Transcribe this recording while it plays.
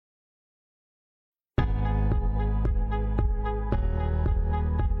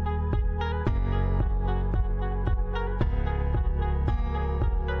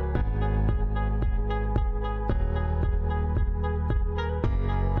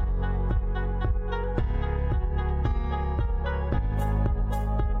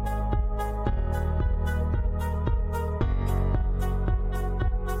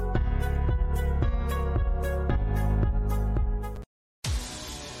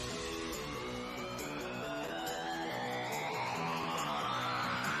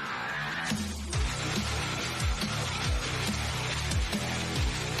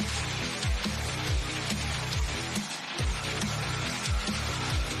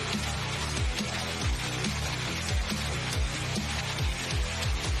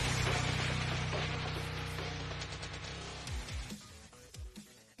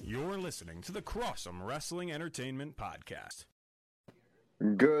listening to the Crossum Wrestling Entertainment Podcast.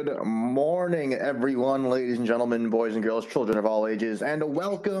 Good morning, everyone, ladies and gentlemen, boys and girls, children of all ages, and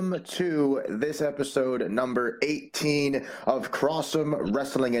welcome to this episode number 18 of Crossum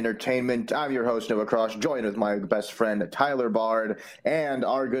Wrestling Entertainment. I'm your host, Noah Cross, joined with my best friend, Tyler Bard, and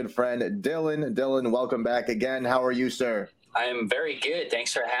our good friend, Dylan. Dylan, welcome back again. How are you, sir? I am very good.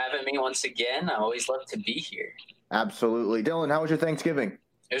 Thanks for having me once again. I always love to be here. Absolutely. Dylan, how was your Thanksgiving?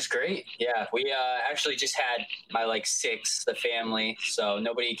 It was great. Yeah, we actually just had my sixth, the family, so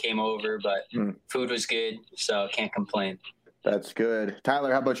nobody came over, but food was good, so can't complain. That's good.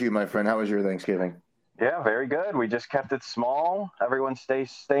 Tyler, how about you, my friend? How was your Thanksgiving? Yeah, very good. We just kept it small. Everyone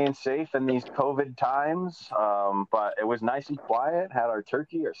staying safe in these COVID times, but it was nice and quiet. Had our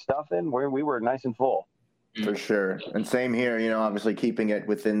turkey, our stuffing. We were nice and full. For sure. And same here, obviously keeping it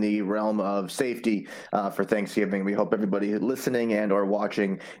within the realm of safety for Thanksgiving. We hope everybody listening and or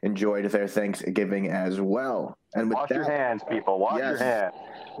watching enjoyed their Thanksgiving as well. And with Wash your hands, people. Wash your hands.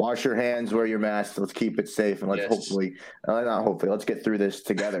 Wash your hands, wear your mask. Let's keep it safe, and let's let's get through this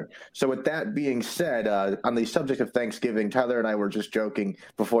together. So with that being said, on the subject of Thanksgiving, Tyler and I were just joking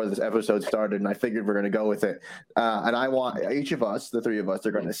before this episode started, and I figured we're going to go with it. And I want each of us, the three of us,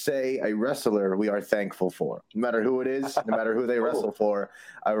 are going to say a wrestler we are thankful for. No matter who it is, no matter who they wrestle for,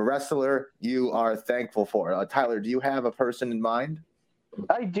 a wrestler you are thankful for. Tyler, do you have a person in mind?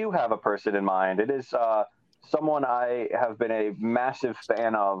 I do have a person in mind. It is someone I have been a massive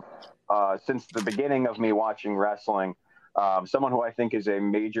fan of since the beginning of me watching wrestling. Someone who I think is a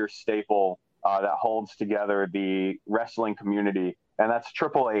major staple that holds together the wrestling community, and that's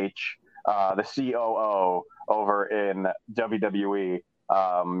Triple H, the COO over in WWE.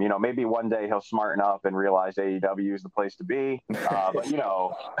 Maybe one day he'll smarten up and realize AEW is the place to be. But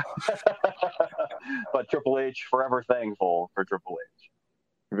Triple H, forever thankful for Triple H.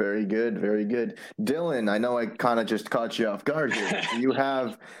 Very good, very good. Dylan, I know I kind of just caught you off guard here. Do you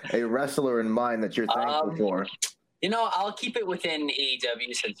have a wrestler in mind that you're thankful for? I'll keep it within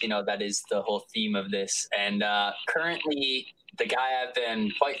AEW since, that is the whole theme of this. And currently, the guy I've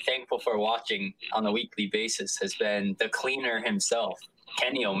been quite thankful for watching on a weekly basis has been the cleaner himself,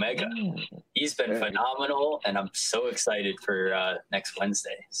 Kenny Omega. He's been phenomenal, and I'm so excited for next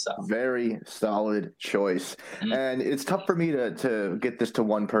Wednesday. So very solid choice. And it's tough for me to get this to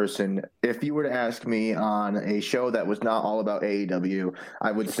one person. If you were to ask me on a show that was not all about AEW,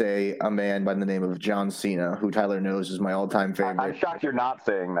 I would say a man by the name of John Cena, who Tyler knows is my all-time favorite. I'm shocked you're not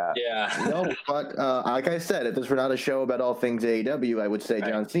saying that. Yeah. No, but like I said, if this were not a show about all things AEW, I would say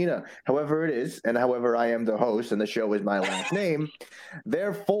John Cena. However it is, and however I am the host, and the show is my last name,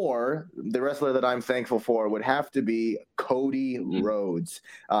 therefore, the wrestler that I'm thankful for would have to be Cody Rhodes.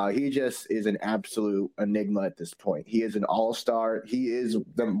 He just is an absolute enigma at this point. He is an all-star. He is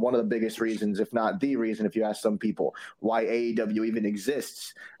one of the biggest reasons, if not the reason, if you ask some people, why AEW even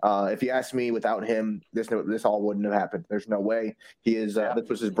exists. If you ask me, without him, this all wouldn't have happened. There's no way. He is. This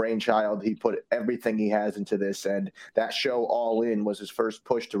was his brainchild. He put everything he has into this, and that show All In was his first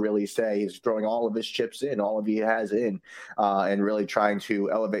push to really say he's throwing all of his chips in, all of he has in, and really trying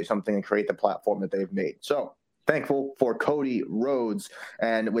to elevate something and create the platform that they've made. So thankful for Cody Rhodes.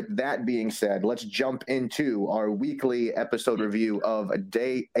 And with that being said, let's jump into our weekly episode review of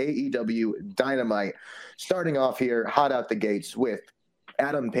AEW Dynamite. Starting off here, hot out the gates with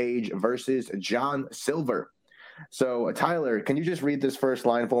Adam Page versus John Silver. So, Tyler, can you just read this first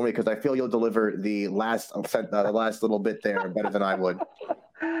line for me? Because I feel you'll deliver the last little bit there better than I would.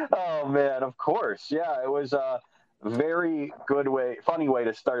 Oh, man, of course. Yeah, it was very funny way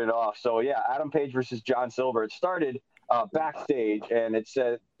to start it off. So yeah, Adam Page versus John Silver. It started backstage, and it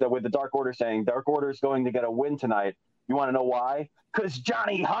said that with the Dark Order saying Dark Order is going to get a win tonight. You want to know why? Because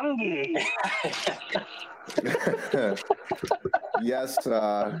Johnny Hungee. Yes,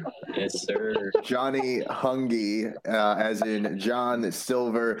 yes, sir. Johnny Hungee, as in John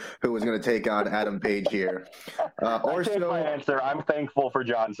Silver, who was going to take on Adam Page here. I take my answer. I'm thankful for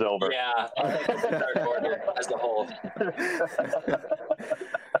John Silver. Yeah, Dark Order as a whole.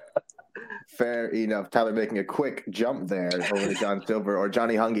 Fair enough. Tyler making a quick jump there over to John Silver, or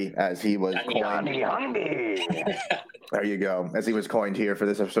Johnny Hungee, as he was coined. Johnny Hungee. There you go. As he was coined here for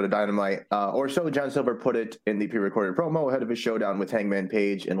this episode of Dynamite. Or so John Silver put it in the pre-recorded promo ahead of his showdown with Hangman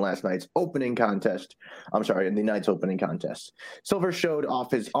Page in last night's opening contest. I'm sorry, in the night's opening contest. Silver showed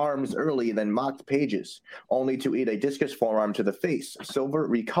off his arms early, then mocked Page's, only to eat a discus forearm to the face. Silver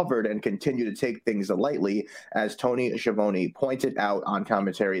recovered and continued to take things lightly, as Tony Schiavone pointed out on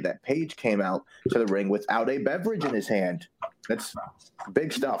commentary that Page came out to the ring without a beverage in his hand. That's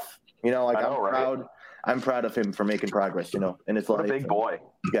big stuff. I'm proud of him for making progress, in his life. What a big boy.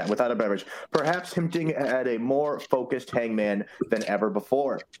 Yeah, without a beverage. Perhaps hinting at a more focused Hangman than ever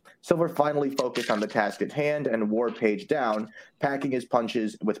before. Silver finally focused on the task at hand and wore Page down, packing his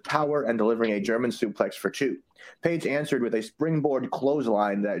punches with power and delivering a German suplex for 2. Page answered with a springboard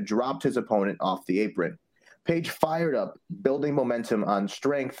clothesline that dropped his opponent off the apron. Page fired up, building momentum on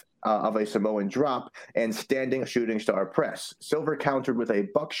strength of a Samoan drop and standing shooting star press. Silver countered with a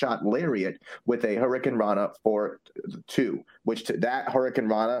buckshot lariat with a Hurricane Rana for 2, which that Hurricane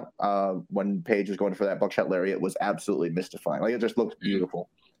Rana, when Page was going for that buckshot lariat, was absolutely mystifying. Like, it just looked beautiful.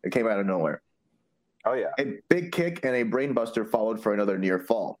 It came out of nowhere. Oh, yeah. A big kick and a brainbuster followed for another near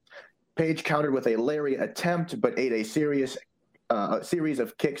fall. Page countered with a lariat attempt, but ate a series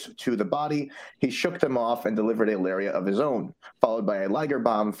of kicks to the body. He shook them off and delivered a lariat of his own, followed by a Liger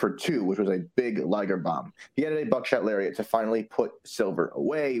bomb for 2, which was a big Liger bomb. He added a buckshot lariat to finally put Silver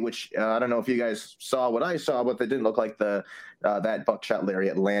away, which I don't know if you guys saw what I saw, but it didn't look like that buckshot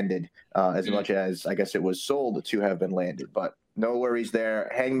lariat landed as much as I guess it was sold to have been landed. But no worries there.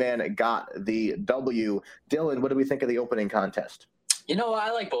 Hangman got the W. Dylan, what do we think of the opening contest? You know,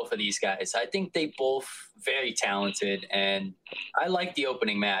 I like both of these guys. I think they both very talented, and I like the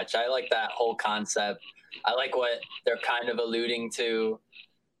opening match. I like that whole concept. I like what they're kind of alluding to.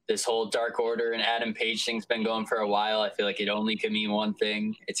 This whole Dark Order and Adam Page thing's been going for a while. I feel like it only could mean one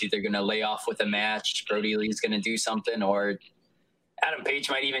thing. It's either going to lay off with a match, Brody Lee's going to do something, or Adam Page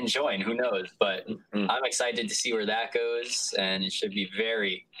might even join. Who knows? But I'm excited to see where that goes, and it should be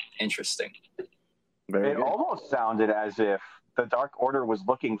very interesting. It almost sounded as if the Dark Order was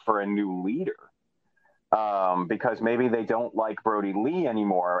looking for a new leader, because maybe they don't like Brody Lee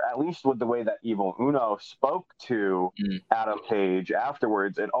anymore. At least with the way that Evil Uno spoke to Adam Page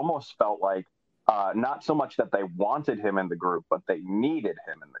afterwards, it almost felt like not so much that they wanted him in the group, but they needed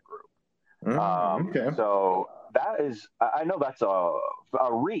him in the group. Okay. So that is, I know that's a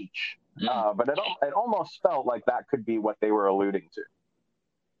reach, but it almost felt like that could be what they were alluding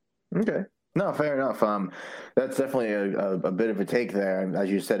to. Okay. No, fair enough. That's definitely a bit of a take there. As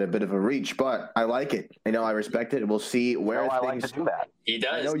you said, a bit of a reach, but I like it. I respect it. We'll see where things... I like to do that. He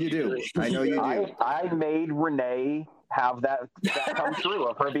does. I know you do. I know you do. I made Renee have that come true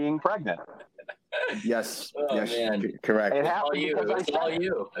of her being pregnant. Yes. Oh, yes. man. Correct. It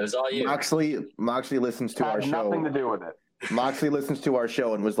was all you. Moxley listens to our show. Nothing to do with it. Moxley listens to our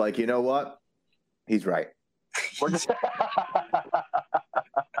show and was like, you know what? He's right.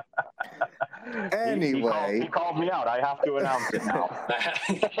 Anyway, he called me out. I have to announce it now.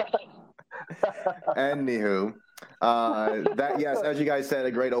 Anywho, yes, as you guys said,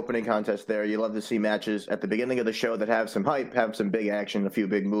 a great opening contest there. You love to see matches at the beginning of the show that have some hype, have some big action, a few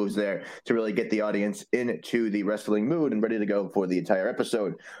big moves there to really get the audience into the wrestling mood and ready to go for the entire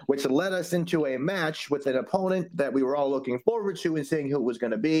episode, which led us into a match with an opponent that we were all looking forward to and seeing who it was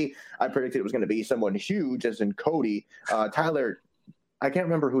going to be. I predicted it was going to be someone huge, as in Cody. Tyler, I can't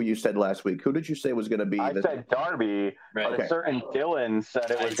remember who you said last week. Who did you say was going to be? I said Darby, right. But a certain Dylan said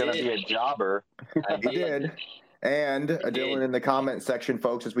it was going to be a jobber. He did. And Dylan in the comment section,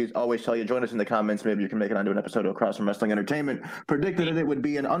 folks, as we always tell you, join us in the comments. Maybe you can make it onto an episode of Across from Wrestling Entertainment. Predicted that it would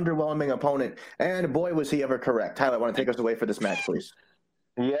be an underwhelming opponent, and boy, was he ever correct. Tyler, want to take us away for this match, please?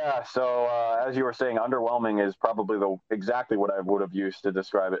 Yeah, so as you were saying, underwhelming is probably exactly what I would have used to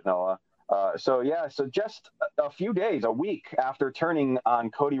describe it, Noah. So just a few days, a week after turning on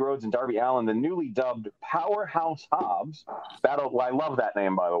Cody Rhodes and Darby Allin, the newly dubbed Powerhouse Hobbs battled. Well, I love that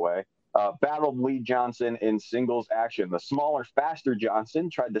name, by the way. Battled Lee Johnson in singles action. The smaller, faster Johnson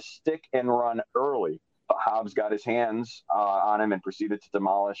tried to stick and run early, but Hobbs got his hands on him and proceeded to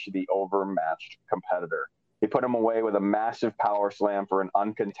demolish the overmatched competitor. He put him away with a massive power slam for an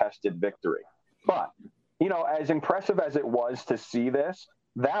uncontested victory. But, as impressive as it was to see this,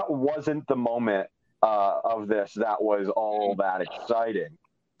 that wasn't the moment of this that was all that exciting.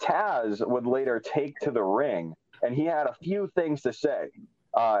 Taz would later take to the ring, and he had a few things to say.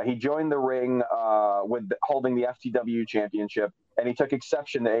 He joined the ring with holding the FTW championship, and he took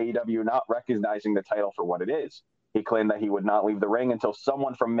exception to AEW not recognizing the title for what it is. He claimed that he would not leave the ring until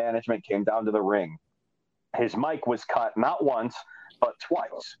someone from management came down to the ring. His mic was cut not once, but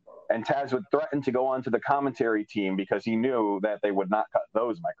twice. And Taz would threaten to go on to the commentary team because he knew that they would not cut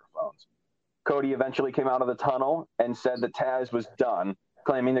those microphones. Cody eventually came out of the tunnel and said that Taz was done,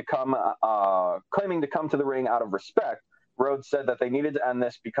 claiming to come to the ring out of respect. Rhodes said that they needed to end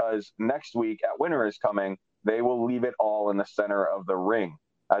this because next week at Winter is Coming, they will leave it all in the center of the ring.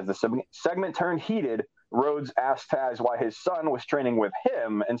 As the segment turned heated, Rhodes asked Taz why his son was training with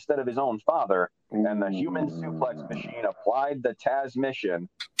him instead of his own father, and the human suplex machine applied the Taz mission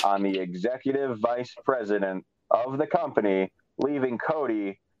on the executive vice president of the company, leaving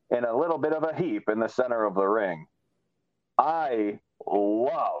Cody in a little bit of a heap in the center of the ring. I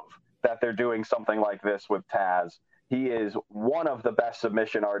love that they're doing something like this with Taz. He is one of the best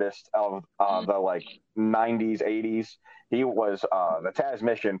submission artists of the like 90s, 80s. He was the Taz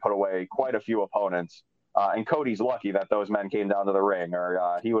Mission put away quite a few opponents. And Cody's lucky that those men came down to the ring,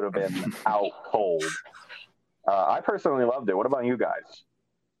 or he would have been out cold. I personally loved it. What about you guys?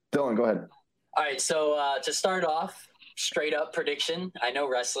 Dylan, go ahead. All right, so to start off, straight up prediction. I know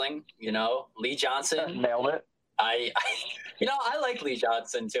wrestling, Lee Johnson. Nailed it. I like Lee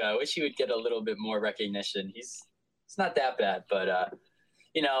Johnson too. I wish he would get a little bit more recognition. He's not that bad, but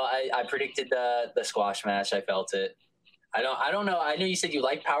I predicted the squash match. I felt it. I don't know. I know you said you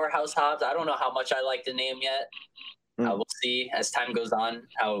like Powerhouse Hobbs. I don't know how much I like the name yet. We'll see as time goes on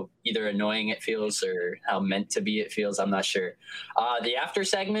how either annoying it feels or how meant to be it feels. I'm not sure. The after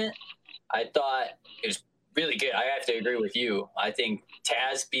segment, I thought it was really good. I have to agree with you. I think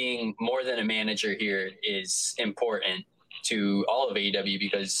Taz being more than a manager here is important to all of AEW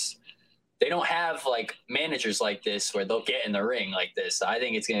because they don't have like managers like this where they'll get in the ring like this. I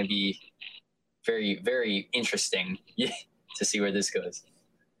think it's going to be very, very interesting to see where this goes.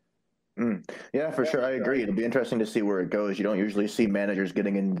 Yeah, for sure. I agree. It'll be interesting to see where it goes. You don't usually see managers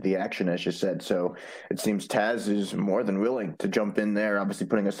getting into the action, as you said. So it seems Taz is more than willing to jump in there, obviously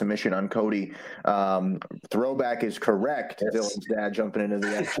putting a submission on Cody. Throwback is correct. Yes. Dylan's dad jumping into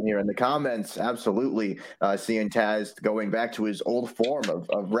the action here in the comments. Absolutely. Seeing Taz going back to his old form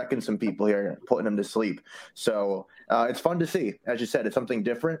of wrecking some people here, putting them to sleep. So it's fun to see. As you said, it's something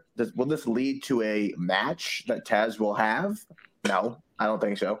different. Will this lead to a match that Taz will have? No, I don't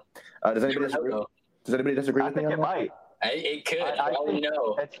think so. Does anybody disagree with me? I think it might. It could. I don't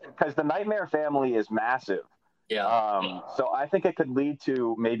know. It's because the Nightmare family is massive. Yeah. So I think it could lead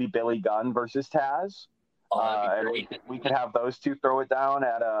to maybe Billy Gunn versus Taz. And we could have those two throw it down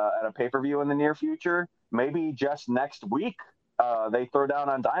at a pay-per-view in the near future. Maybe just next week, they throw down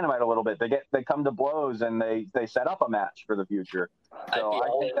on Dynamite a little bit. They come to blows and they set up a match for the future. So I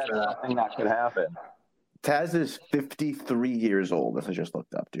think that's something that could happen. Taz is 53 years old, as I just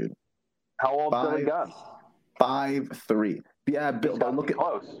looked up, dude. How old is Billy Gunn? 5'3". Yeah, Bill.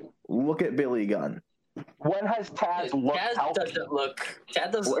 Look at Billy Gunn. When has Taz looked healthy?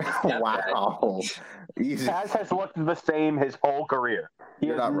 Taz doesn't look that wow. Taz has looked the same his whole career. He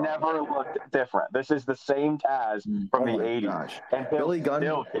has never looked different. This is the same Taz from the 80s. Gosh. And Billy Gunn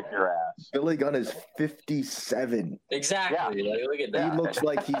still kick your ass. Billy Gunn is 57. Exactly. Yeah. Look at that. He looks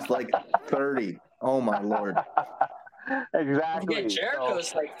like he's like 30. Oh, my Lord. Exactly. Yeah,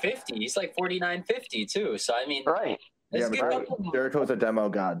 Jericho's like 50. He's like 49, 50 too. So I mean, right. Yeah, Jericho's a demo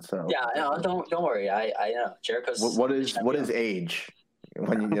god. So yeah, no, don't worry. I know Jericho's. What is age?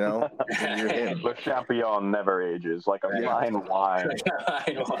 When you're him. Le Champion never ages, like a fine wine.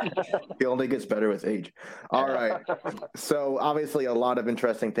 He only gets better with age. All right. So obviously a lot of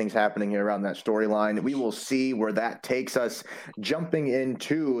interesting things happening here around that storyline. We will see where that takes us. Jumping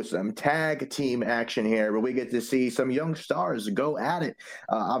into some tag team action here, where we get to see some young stars go at it.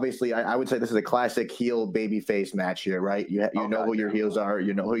 Obviously, I would say this is a classic heel babyface match here, right? You know who your heels are.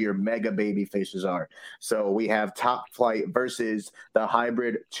 You know who your mega baby faces are. So we have Top Flight versus the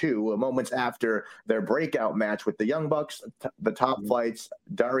Hybrid 2, moments after their breakout match with the Young Bucks. The Top Flights,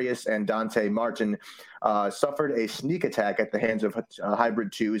 Darius and Dante Martin, suffered a sneak attack at the hands of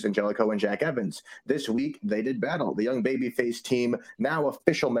Hybrid 2's Angelico and Jack Evans. This week, they did battle. The young babyface team, now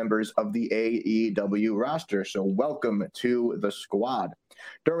official members of the AEW roster. So welcome to the squad.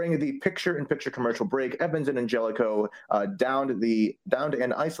 During the picture-in-picture commercial break, Evans and Angelico downed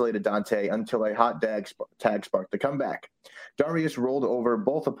and isolated Dante until a hot tag sparked the comeback. Darius rolled over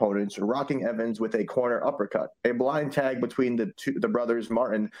both opponents, rocking Evans with a corner uppercut. A blind tag between the brothers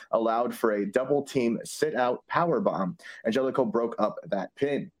Martin allowed for a double-team sit-out powerbomb. Angelico broke up that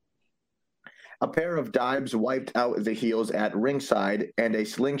pin. A pair of dives wiped out the heels at ringside, and a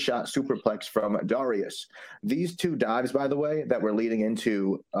slingshot superplex from Darius. These two dives, by the way, that were leading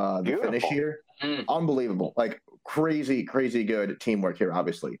into the finish here, unbelievable. Like crazy, crazy good teamwork here,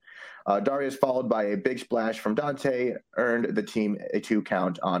 obviously. Darius, followed by a big splash from Dante, earned the team a 2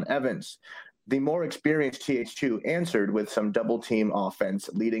 count on Evans. The more experienced TH2 answered with some double-team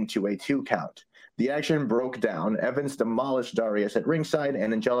offense, leading to a 2 count. The action broke down. Evans demolished Darius at ringside,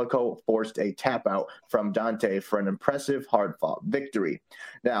 and Angelico forced a tap-out from Dante for an impressive hard-fought victory.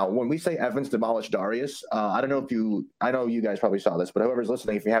 Now, when we say Evans demolished Darius, I know you guys probably saw this, but whoever's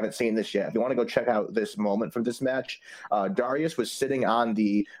listening, if you haven't seen this yet, if you want to go check out this moment from this match, Darius was sitting on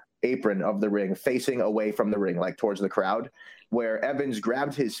the apron of the ring, facing away from the ring, like towards the crowd, where Evans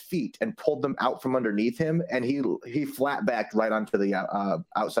grabbed his feet and pulled them out from underneath him, and he flat backed right onto the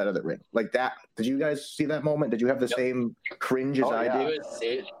outside of the ring like that. Did you guys see that moment? Did you have the same cringe as I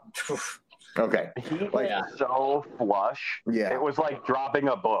did? Okay. He was so flush. Yeah. It was like dropping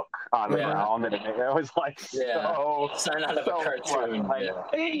a book on the ground, and it was like so out of a cartoon.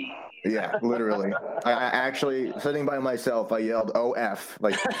 Yeah, literally. I actually, sitting by myself, I yelled "OF,"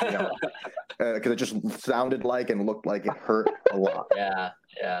 like, because it just sounded like and looked like it hurt a lot. Yeah.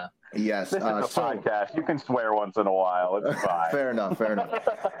 Yes. This is a podcast. You can swear once in a while. It's fine. Fair enough.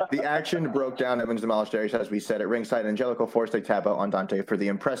 The action broke down. Evans demolished Darius, as we said. At ringside, Angelico forced a tap out on Dante for the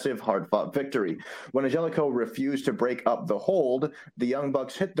impressive, hard-fought victory. When Angelico refused to break up the hold, the Young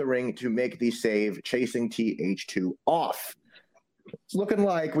Bucks hit the ring to make the save, chasing TH2 off. It's looking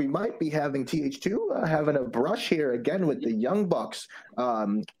like we might be having TH2 having a brush here again with the Young Bucks. I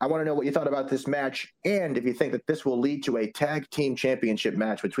want to know what you thought about this match, and if you think that this will lead to a tag team championship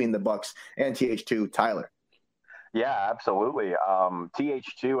match between the Bucks and TH2. Tyler. Yeah, absolutely.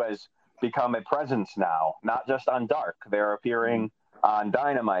 TH2 has become a presence now, not just on Dark. They're appearing on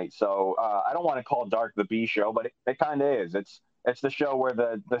Dynamite. So I don't want to call Dark the B show, but it kind of is. It's the show where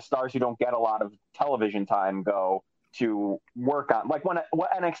the stars who don't get a lot of television time go to work on, like what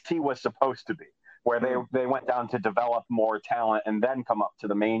NXT was supposed to be, where they went down to develop more talent and then come up to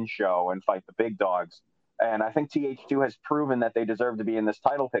the main show and fight the big dogs. And I think TH2 has proven that they deserve to be in this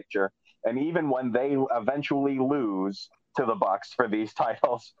title picture. And even when they eventually lose to the Bucks for these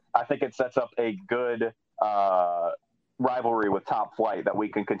titles, I think it sets up a good rivalry with Top Flight that we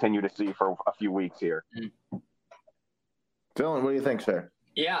can continue to see for a few weeks here. Dylan, what do you think, sir?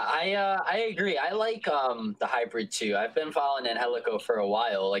 Yeah, I agree. I like the hybrid too. I've been following Angelico for a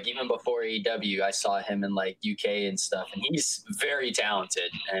while. Like even before AEW, I saw him in like UK and stuff, and he's very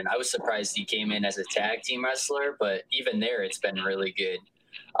talented. And I was surprised he came in as a tag team wrestler, but even there, it's been really good.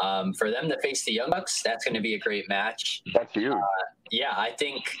 For them to face the Young Bucks, that's going to be a great match. That's huge. Yeah, I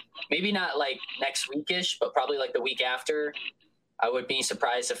think maybe not like next weekish, but probably like the week after. I would be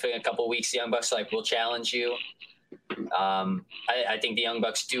surprised if in a couple of weeks the Young Bucks like will challenge you. I think the Young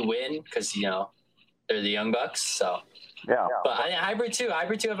Bucks do win because they're the Young Bucks. So yeah. But hybrid two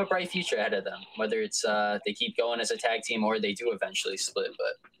have a bright future ahead of them. Whether it's they keep going as a tag team or they do eventually split,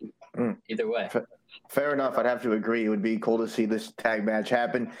 but either way. Fair enough. I'd have to agree. It would be cool to see this tag match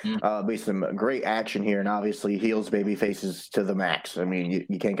happen. Be some great action here, and obviously heels, baby faces to the max. I mean,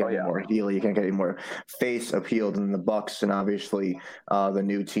 you can't get any more heel. You can't get any more face appeal than the Bucks, and obviously the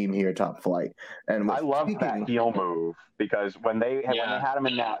new team here, Top Flight. And I love that heel move because when they had him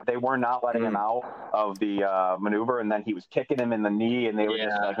in that, they were not letting him out of the maneuver, and then he was kicking him in the knee, and they were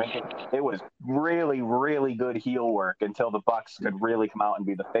just like, it was really, really good heel work until the Bucks could really come out and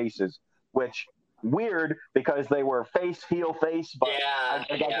be the faces, which. Weird because they were heel face, but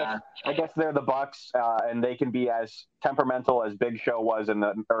I guess they're the Bucks, and they can be as temperamental as Big Show was in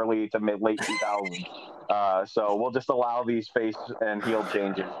the early to late 2000s. So we'll just allow these face and heel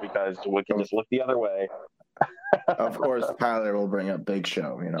changes because we can just look the other way. Of course, Tyler will bring up Big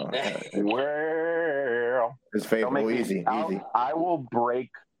Show. Well, his favorite, easy. I will break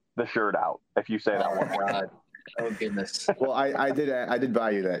the shirt out if you say that one more. Oh goodness! Well, I did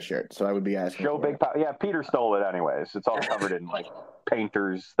buy you that shirt, so I would be asking. Show Big Power. Yeah, Peter stole it anyways. It's all covered in like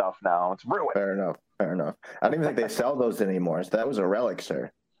painters stuff now. It's ruined. Fair enough. I don't even think they sell those anymore. So that was a relic,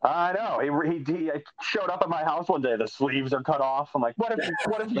 sir. I know. He showed up at my house one day. The sleeves are cut off. I'm like, what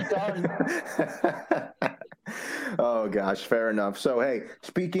have you done? Oh gosh, fair enough. So hey,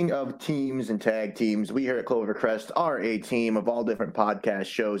 speaking of teams and tag teams, we here at Clovercrest are a team of all different podcast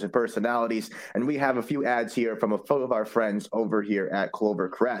shows and personalities, and we have a few ads here from a few of our friends over here at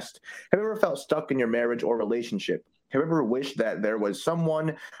Clovercrest. Have you ever felt stuck in your marriage or relationship? Have you ever wished that there was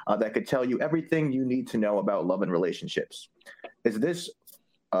someone that could tell you everything you need to know about love and relationships? If this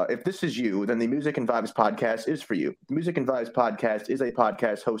is you, then the Music and Vibes podcast is for you. The Music and Vibes podcast is a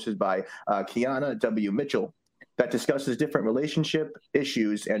podcast hosted by Kiana W. Mitchell that discusses different relationship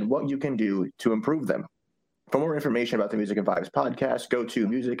issues and what you can do to improve them. For more information about the Music and Vibes podcast, go to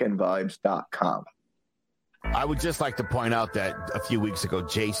musicandvibes.com. I would just like to point out that a few weeks ago,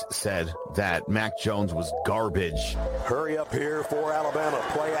 Jace said that Mac Jones was garbage. Hurry up here for Alabama.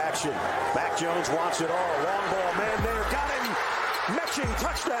 Play action. Mac Jones wants it all. Long ball, man there. Got him. Matching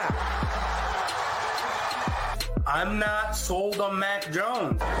touchdown. I'm not sold on Mac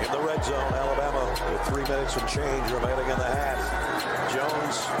Jones. In the red zone, Alabama with 3 minutes and change remaining in the half.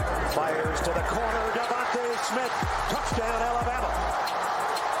 Jones fires to the corner. Devontae Smith. Touchdown, Alabama.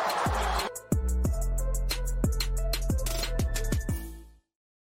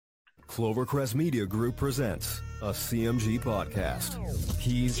 Clovercrest Media Group presents a CMG podcast.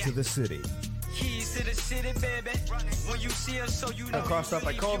 Keys to the City. Keys to the city, baby. When you see us, so you know. Crossed up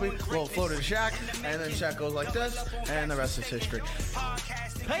by Kobe, little floater to Shaq, and then Shaq goes like this, and the rest is history.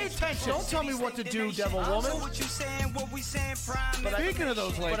 Pay attention. Don't tell me what to do, Devil Woman. But speaking of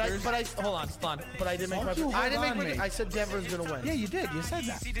those Lakers, hold on. But I didn't make my. I said Denver's gonna win. Yeah, you did. You said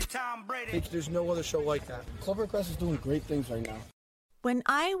that. There's no other show like that. Clovercrest is doing great things right now. When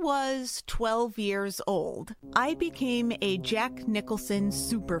I was 12 years old, I became a Jack Nicholson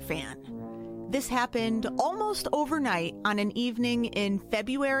superfan. This happened almost overnight on an evening in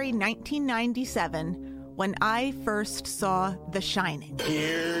February 1997 when I first saw The Shining.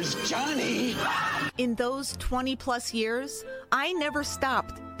 Here's Johnny! In those 20-plus years, I never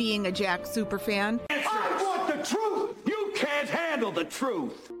stopped being a Jack superfan. I want the truth! You can't handle the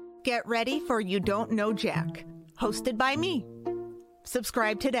truth! Get ready for You Don't Know Jack, hosted by me.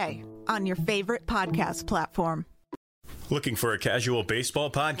 Subscribe today on your favorite podcast platform. Looking for a casual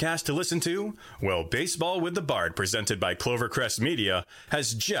baseball podcast to listen to? Well, Baseball with the Bard, presented by Clovercrest Media,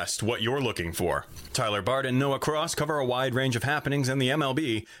 has just what you're looking for. Tyler Bard and Noah Cross cover a wide range of happenings in the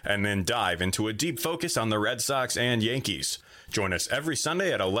MLB and then dive into a deep focus on the Red Sox and Yankees. Join us every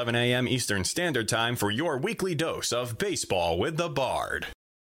Sunday at 11 a.m. Eastern Standard Time for your weekly dose of Baseball with the Bard.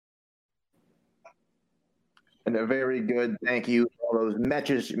 And a very good thank you for all those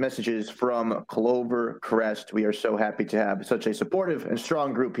messages from Clovercrest. We are so happy to have such a supportive and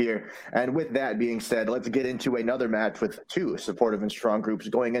strong group here. And with that being said, let's get into another match with two supportive and strong groups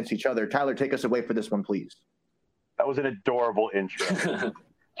going against each other. Tyler, take us away for this one, please. That was an adorable intro.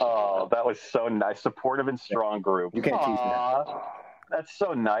 Oh, that was so nice. Supportive and strong group. You can't tease that. That's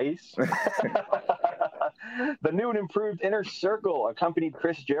so nice. The new and improved Inner Circle accompanied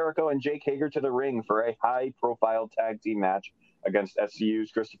Chris Jericho and Jake Hager to the ring for a high-profile tag team match against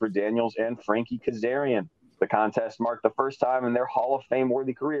SCU's Christopher Daniels and Frankie Kazarian. The contest marked the first time in their Hall of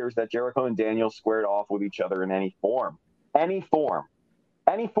Fame-worthy careers that Jericho and Daniels squared off with each other in any form. Any form.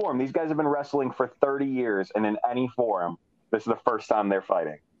 Any form. These guys have been wrestling for 30 years, and in any form, this is the first time they're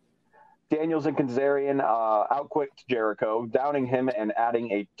fighting. Daniels and Kazarian outquicked Jericho, downing him and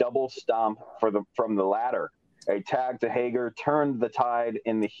adding a double stomp from the ladder. A tag to Hager turned the tide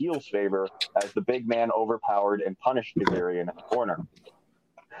in the heel's favor as the big man overpowered and punished Kazarian in the corner.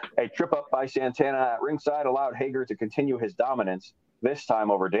 A trip up by Santana at ringside allowed Hager to continue his dominance, this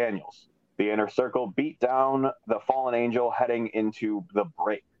time over Daniels. The Inner Circle beat down the Fallen Angel heading into the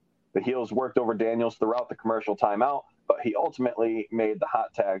break. The heels worked over Daniels throughout the commercial timeout, but he ultimately made the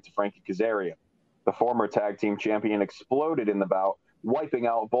hot tag to Frankie Kazarian. The former tag team champion exploded in the bout, wiping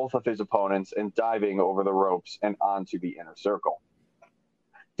out both of his opponents and diving over the ropes and onto the Inner Circle.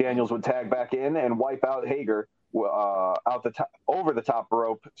 Daniels would tag back in and wipe out Hager over the top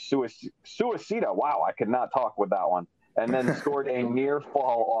rope, Suicida. Wow, I could not talk with that one. And then scored a near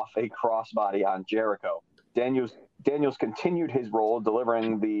fall off a crossbody on Jericho. Daniels continued his role,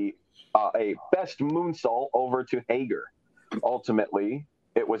 delivering a best moonsault over to Hager. Ultimately,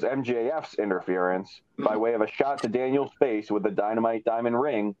 it was MJF's interference by way of a shot to Daniels' face with the Dynamite Diamond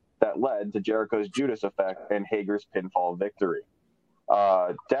Ring that led to Jericho's Judas effect and Hager's pinfall victory.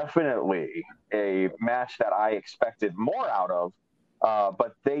 Definitely a match that I expected more out of,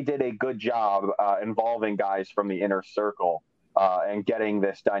 but they did a good job involving guys from the Inner Circle and getting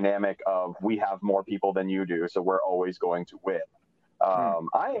this dynamic of we have more people than you do, so we're always going to win.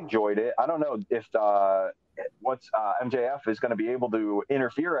 I enjoyed it. I don't know if MJF is going to be able to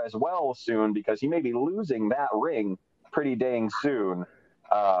interfere as well soon because he may be losing that ring pretty dang soon.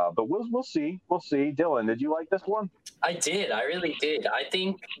 But we'll see. We'll see. Dylan, did you like this one? I did. I really did. I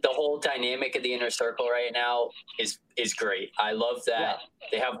think the whole dynamic of the Inner Circle right now is great. I love that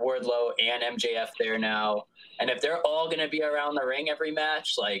they have Wardlow and MJF there now. And if they're all going to be around the ring every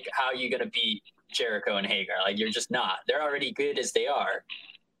match, like, how are you going to beat Jericho and Hager? Like, you're just not. They're already good as they are.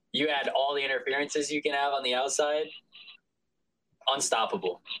 You add all the interferences you can have on the outside,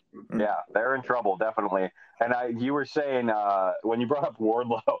 unstoppable. Yeah, they're in trouble, definitely. And you were saying when you brought up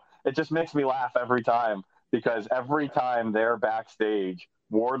Wardlow, it just makes me laugh every time because every time they're backstage,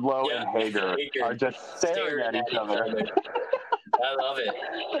 Wardlow and Hager are just staring at each other. I love it.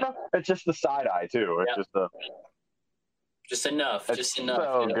 It's just the side eye too. It's just enough. It's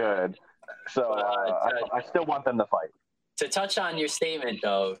so good. So I still want them to fight. To touch on your statement,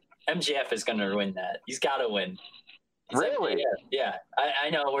 though, MJF is going to win that. He's got to win. Really? Yeah. I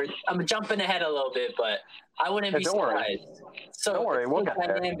know I'm jumping ahead a little bit, but I wouldn't be surprised. So don't worry, we'll get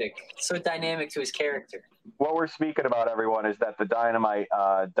dynamic. So dynamic to his character. What we're speaking about, everyone, is that the Dynamite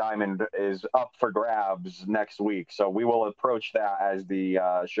diamond is up for grabs next week. So we will approach that as the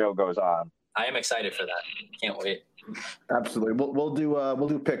show goes on. I am excited for that. Can't wait. Absolutely. We'll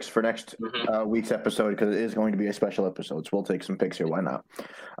do picks for next week's episode because it is going to be a special episode. So we'll take some picks here. Why not?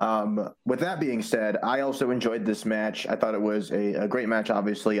 With that being said, I also enjoyed this match. I thought it was a great match.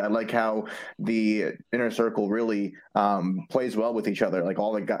 Obviously, I like how the Inner Circle really plays well with each other. Like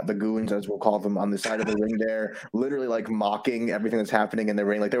all the goons, as we'll call them, on the side of the ring there, literally like mocking everything that's happening in the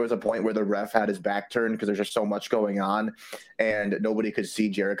ring. Like there was a point where the ref had his back turned because there's just so much going on, and nobody could see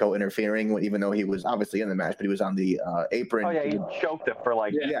Jericho interfering, even though he was obviously in the match, but he was on the apron. Oh yeah, he choked it for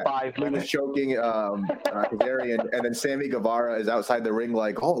like 5 minutes. He was choking Kazarian, and then Sammy Guevara is outside the ring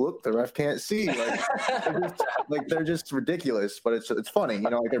like, oh look, the ref can't see. Like they're just ridiculous, but it's funny, you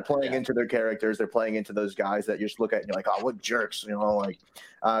know. Like they're playing into their characters, they're playing into those guys that you just look at and you're like, oh, what jerks, you know. Like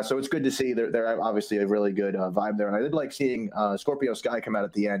so it's good to see. They're obviously a really good vibe there, and I did like seeing Scorpio Sky come out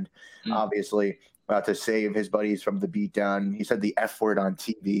at the end, obviously to save his buddies from the beatdown. He said the F word on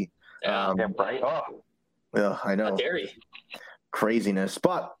TV. Right. Yeah, I know. How dare you? Craziness.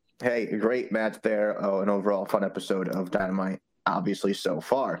 But hey, a great match there. Oh, an overall fun episode of Dynamite, obviously, so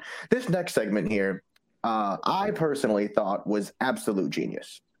far. This next segment here, I personally thought was absolute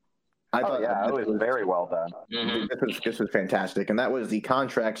genius. I thought it was very well done. This was fantastic. And that was the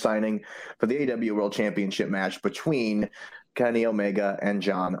contract signing for the AEW World Championship match between Kenny Omega and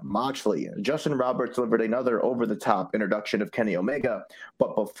Jon Moxley. Justin Roberts delivered another over-the-top introduction of Kenny Omega,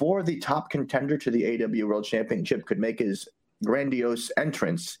 but before the top contender to the AEW World Championship could make his grandiose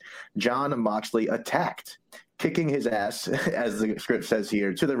entrance, Jon Moxley attacked, kicking his ass, as the script says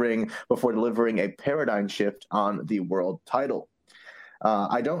here, to the ring before delivering a paradigm shift on the world title.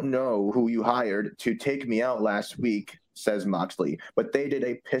 I don't know who you hired to take me out last week, says Moxley, but they did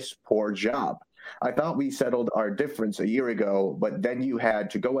a piss-poor job. I thought we settled our difference a year ago, but then you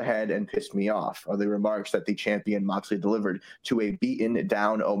had to go ahead and piss me off, are the remarks that the champion Moxley delivered to a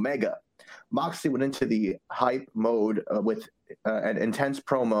beaten-down Omega. Moxley went into the hype mode with an intense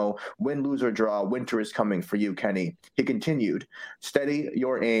promo, win, lose, or draw, winter is coming for you, Kenny. He continued, steady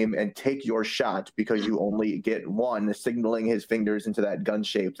your aim and take your shot because you only get one, signaling his fingers into that gun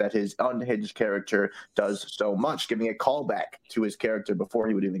shape that his unhinged character does so much, giving a callback to his character before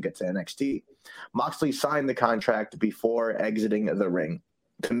he would even get to NXT. Moxley signed the contract before exiting the ring.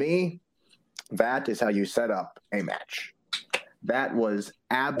 To me, that is how you set up a match. That was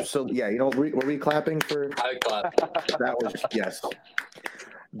absolutely, yeah, you know, were we clapping for? I would clap. That was, yes.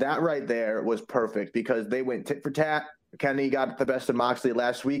 That right there was perfect because they went tit for tat. Kenny got the best of Moxley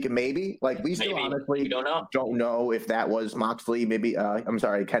last week, and maybe, like, we still honestly don't know if that was Moxley, maybe, I'm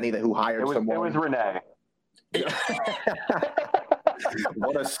sorry, Kenny, who hired someone. It was Renee.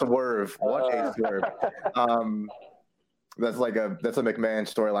 What a swerve. What a swerve. That's a McMahon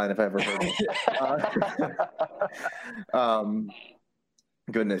storyline if I ever heard it.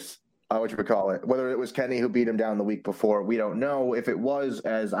 Goodness. What you would call it. Whether it was Kenny who beat him down the week before, we don't know. If it was,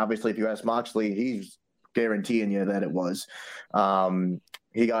 as obviously if you ask Moxley, he's guaranteeing you that it was.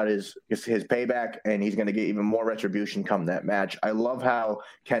 He got his payback, and he's going to get even more retribution come that match. I love how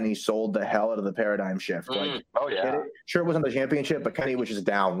Kenny sold the hell out of the paradigm shift. Like, sure, it wasn't the championship, but Kenny was just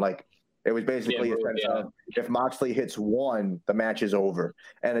down. Like, it was basically a sense of if Moxley hits one, the match is over.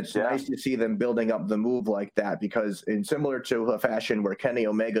 And it's nice to see them building up the move like that because in similar to a fashion where Kenny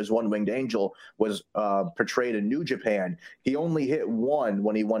Omega's One-Winged Angel was portrayed in New Japan, he only hit one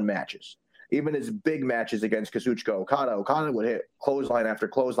when he won matches. Even his big matches against Kazuchika Okada would hit clothesline after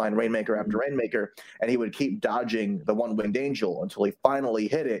clothesline, Rainmaker after Rainmaker, and he would keep dodging the One-Winged Angel until he finally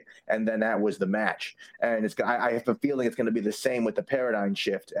hit it, and then that was the match. And I have a feeling it's going to be the same with the paradigm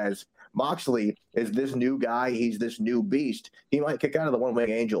shift as Moxley is this new guy. He's this new beast. He might kick out of the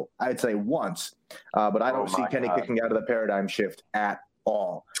One-Winged Angel, I'd say once, but I don't see Kenny kicking out of the paradigm shift at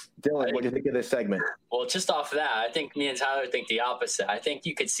all. Dylan, what do you think of this segment? Well, just off of that, I think me and Tyler think the opposite. I think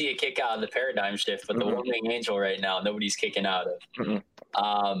you could see a kick out of the paradigm shift, but the One-Winged Angel right now, nobody's kicking out of.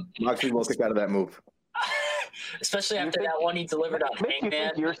 Moxley will kick out of that move. Especially after that one he delivered on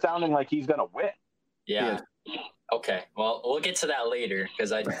Hangman. You're sounding like he's going to win. Yeah. Okay, well, we'll get to that later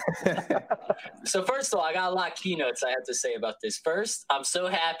because So first of all, I got a lot of keynotes I have to say about this. First, I'm so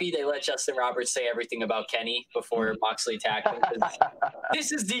happy they let Justin Roberts say everything about Kenny before Moxley attacked him.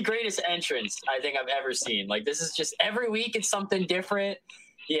 This is the greatest entrance I think I've ever seen. Like, this is just every week it's something different.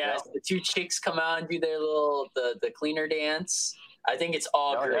 Yeah, the two chicks come out and do their little the cleaner dance. I think it's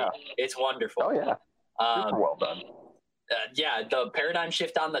all great. Yeah. It's wonderful. Oh yeah, super well done. the paradigm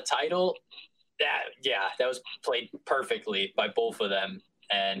shift on the title, that was played perfectly by both of them.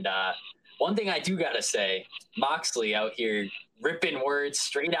 And one thing I do got to say, Moxley out here ripping words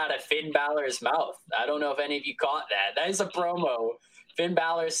straight out of Finn Balor's mouth. I don't know if any of you caught that. That is a promo Finn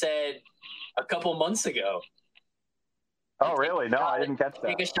Balor said a couple months ago. Oh, really? No, I didn't catch that.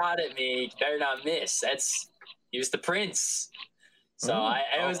 Take a shot at me. You better not miss. He was the Prince. So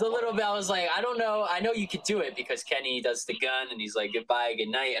I was a little bit, I was like, I don't know. I know you could do it because Kenny does the gun and he's like, goodbye, good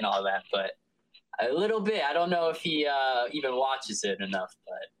night and all that. But a little bit, I don't know if he even watches it enough,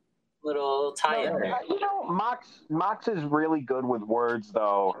 but little tie in there. You know, Mox is really good with words,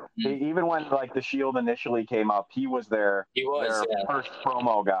 though. Even when like the Shield initially came up, he was their first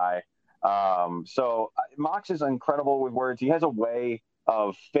promo guy. So Mox is incredible with words. He has a way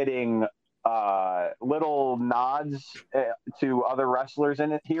of fitting little nods to other wrestlers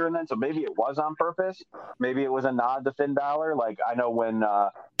in it here and then. So maybe it was on purpose. Maybe it was a nod to Finn Balor. Like I know when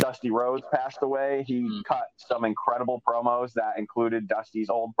Dusty Rhodes passed away, he cut some incredible promos that included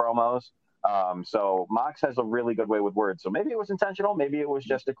Dusty's old promos. So Mox has a really good way with words. So maybe it was intentional. Maybe it was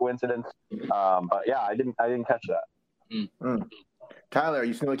just a coincidence. But yeah, I didn't catch that. Tyler,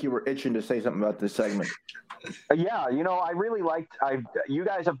 you seem like you were itching to say something about this segment. Yeah, you know, I really liked. You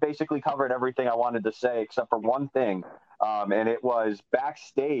guys have basically covered everything I wanted to say except for one thing, and it was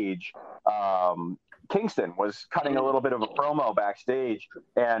backstage. Kingston was cutting a little bit of a promo backstage,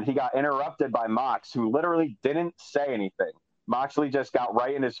 and he got interrupted by Mox, who literally didn't say anything. Moxley just got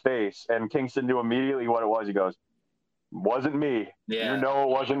right in his face, and Kingston knew immediately what it was. He goes, "Wasn't me. Yeah. You know it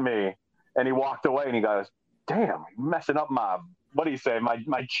wasn't me." And he walked away, and he goes, "Damn, messing up my." What do you say? My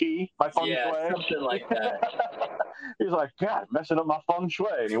chi? My feng shui? Yeah, something like that. He's like, God, messing up my feng shui.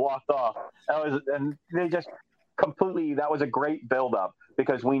 And he walked off. And they just completely, that was a great build-up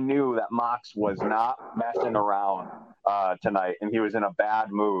because we knew that Mox was not messing around tonight, and he was in a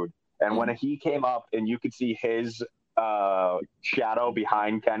bad mood. And when he came up and you could see his shadow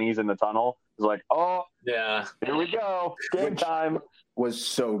behind Kenny's in the tunnel, it was like, oh, yeah, here we go. Game time. Was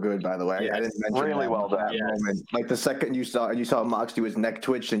so good, by the way. Yes, I didn't mention really well done. Moment. Like the second you saw Mox do his neck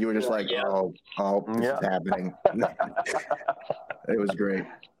twitch, and you were just like, "Oh, this is happening." It was great.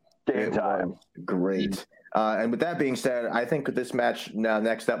 Game time. Great. And with that being said, I think this match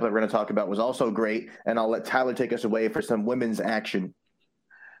next up that we're going to talk about was also great, and I'll let Tyler take us away for some women's action.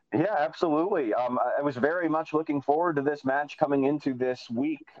 Yeah, absolutely. I was very much looking forward to this match coming into this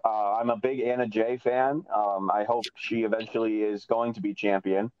week. I'm a big Anna Jay fan. I hope she eventually is going to be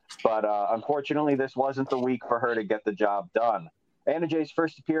champion. But unfortunately, this wasn't the week for her to get the job done. Anna Jay's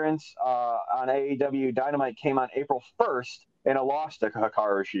first appearance on AEW Dynamite came on April 1st in a loss to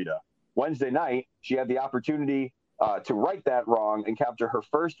Hikaru Shida. Wednesday night, she had the opportunity to right that wrong and capture her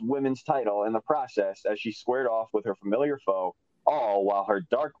first women's title in the process as she squared off with her familiar foe, all while her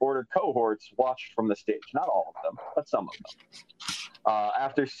Dark Order cohorts watched from the stage. Not all of them, but some of them.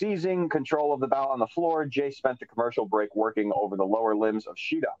 After seizing control of the bout on the floor, Jay spent the commercial break working over the lower limbs of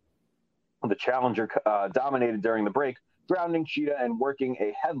Shida. The challenger dominated during the break, grounding Shida and working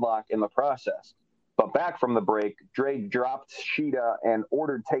a headlock in the process. But back from the break, Drake dropped Shida and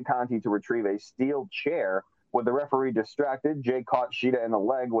ordered Tay Conti to retrieve a steel chair. With the referee distracted, Jay caught Shida in the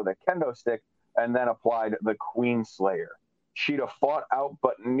leg with a kendo stick and then applied the Queen Slayer. Shida fought out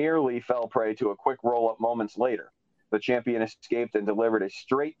but nearly fell prey to a quick roll-up moments later. The champion escaped and delivered a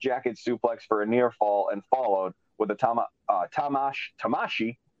straight jacket suplex for a near fall and followed with a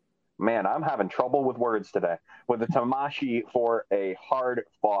Tamashi. Man, I'm having trouble with words today. With a Tamashi for a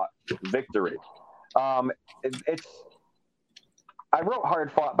hard-fought victory. I wrote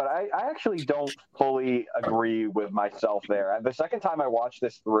hard-fought, but I actually don't fully agree with myself there. The second time I watched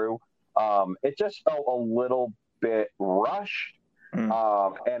this through, it just felt a little bit rushed, and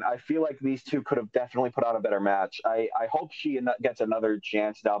I feel like these two could have definitely put on a better match. I hope she gets another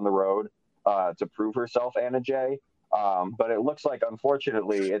chance down the road to prove herself, Anna Jay, but it looks like,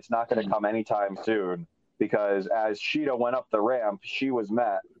 unfortunately, it's not going to come anytime soon, because as Shida went up the ramp, she was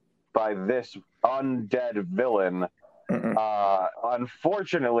met by this undead villain.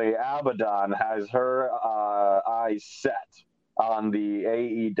 Unfortunately, Abaddon has her eyes set on the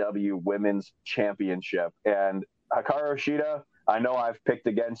AEW Women's Championship. And Hikaru Shida, I know I've picked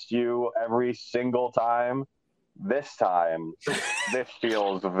against you every single time. This time, this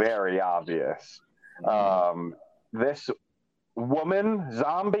feels very obvious. This woman,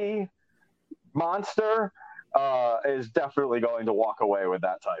 zombie, monster, is definitely going to walk away with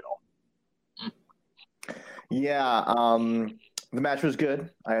that title. Yeah, the match was good.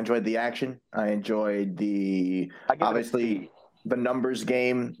 I enjoyed the action. I enjoyed obviously the numbers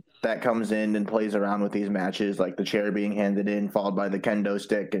game. that comes in and plays around with these matches, like the chair being handed in, followed by the kendo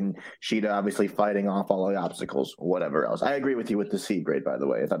stick, and Shida obviously fighting off all the obstacles, whatever else. I agree with you with the C grade, by the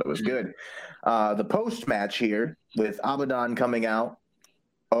way. I thought it was good. The post-match here with Abaddon coming out.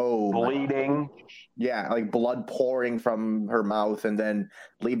 Oh, bleeding. Yeah, like blood pouring from her mouth and then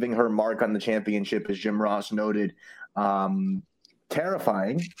leaving her mark on the championship, as Jim Ross noted.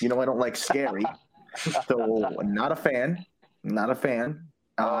 Terrifying. You know, I don't like scary. So not a fan. Not a fan.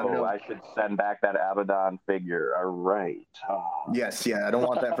 I should send back that Abaddon figure. All right. Oh. Yes, yeah, I don't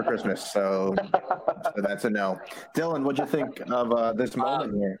want that for Christmas, so that's a no. Dylan, what'd you think of this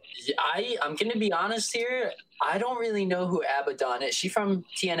moment here? I'm going to be honest here. I don't really know who Abaddon is. She from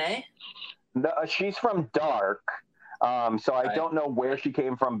TNA? No, she's from Dark, so I don't know where she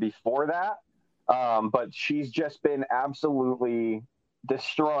came from before that, but she's just been absolutely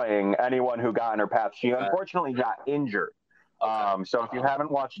destroying anyone who got in her path. She unfortunately got injured. So if you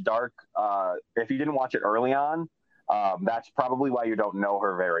haven't watched Dark, if you didn't watch it early on, that's probably why you don't know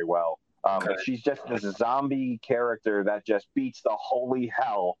her very well. But she's just this zombie character that just beats the holy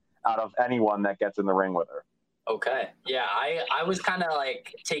hell out of anyone that gets in the ring with her. Okay. Yeah, I was kind of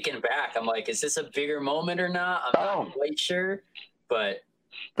like taken back. I'm like, is this a bigger moment or not? I'm not quite sure. But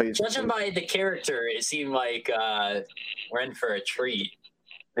judging by the character, it seemed like we're in for a treat.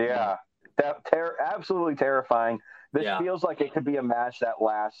 Yeah. Absolutely terrifying. This feels like it could be a match that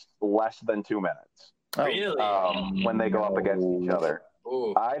lasts less than 2 minutes. Really? When they go up against each other.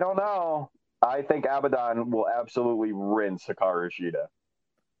 Ooh. I don't know. I think Abaddon will absolutely rinse Hikaru Shida.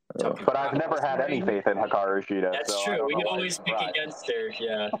 But I've never had any faith in Hikaru Shida. That's true. We always pick against her.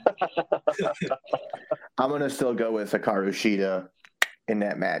 Yeah. I'm going to still go with Hikaru Shida in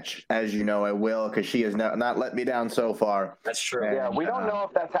that match. As you know, I will, because she has not let me down so far. That's true. And, yeah, we don't know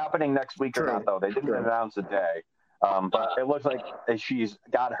if that's happening next week or not, though. They didn't announce a day. But it looks like she's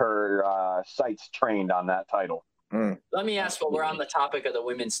got her sights trained on that title. Let me ask, while we're on the topic of the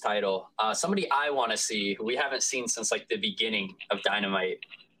women's title, somebody I want to see who we haven't seen since like the beginning of Dynamite,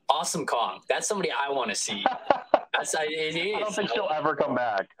 Awesome Kong. That's somebody I want to see. It is. I don't think she'll ever come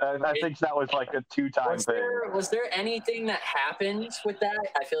back. I think that was like a 2-time thing. Was there anything that happened with that?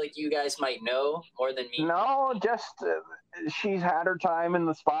 I feel like you guys might know more than me. No, just she's had her time in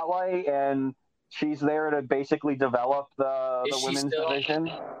the spotlight, and she's there to basically develop the women's division.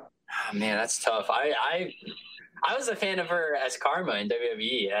 Oh, man, that's tough. I was a fan of her as Karma in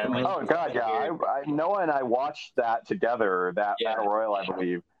WWE. Oh God, yeah. Noah and I watched that together, that Battle Royal, I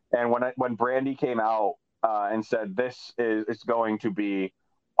believe. And when Brandy came out and said this is going to be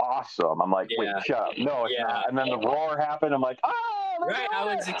awesome, I'm like, wait, shut up. No, it's not. And then the roar happened. I'm like, oh, right.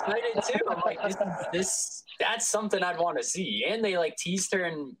 I was excited too. I'm like, that's something I'd want to see. And they like teased her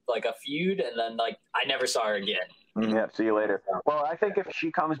in like a feud, and then like I never saw her again. Yeah, see you later. Well, I think if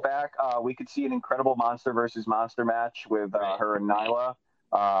she comes back, we could see an incredible monster versus monster match with her and Nyla.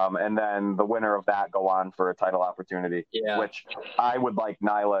 And then the winner of that go on for a title opportunity, which I would like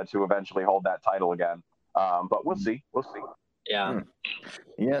Nyla to eventually hold that title again. But we'll see. We'll see. Yeah.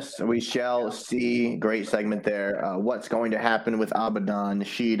 Yes, we shall see. Great segment there. What's going to happen with Abaddon,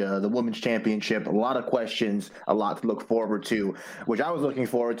 Shida, the Women's Championship? A lot of questions, a lot to look forward to, which I was looking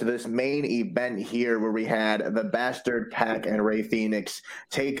forward to this main event here where we had the Bastard Pac and Rey Fenix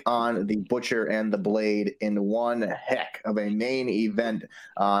take on the Butcher and the Blade in one heck of a main event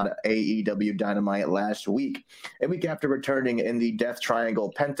on AEW Dynamite last week. A week after returning in the Death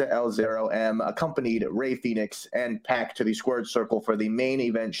Triangle, Penta El Zero M accompanied Rey Fenix and Pac to the Squared Circle for the main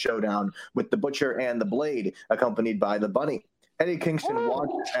event showdown with the Butcher and the Blade, accompanied by the Bunny. Eddie Kingston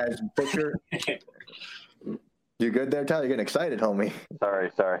watched as Butcher. You good there, Tyler? You're getting excited, homie.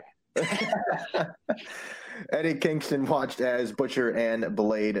 Sorry. Eddie Kingston watched as Butcher and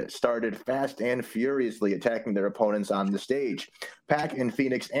Blade started fast and furiously attacking their opponents on the stage. Pac and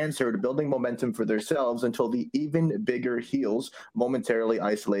Phoenix answered, building momentum for themselves until the even bigger heels momentarily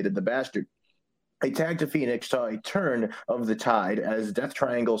isolated the Bastard. A tag to Phoenix saw a turn of the tide as Death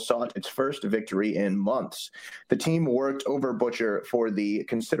Triangle sought its first victory in months. The team worked over Butcher for the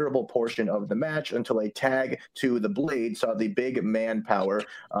considerable portion of the match until a tag to the Blade saw the big man power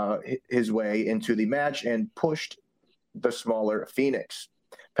his way into the match and pushed the smaller Phoenix.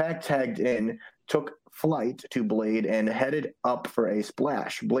 Pac tagged in, took flight to Blade and headed up for a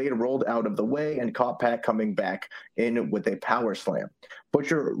splash. Blade rolled out of the way and caught Pac coming back in with a power slam.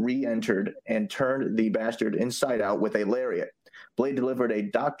 Butcher re-entered and turned the Bastard inside out with a lariat. Blade delivered a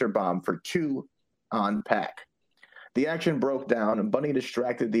doctor bomb for 2 on Pac. The action broke down, and Bunny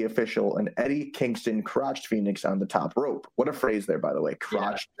distracted the official, and Eddie Kingston crotched Phoenix on the top rope. What a phrase there, by the way.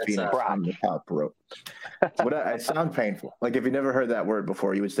 Crotched Phoenix on the top rope. It sounds painful. Like, if you never heard that word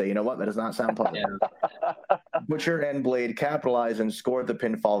before, you would say, you know what, that does not sound pleasant. Butcher and Blade capitalized and scored the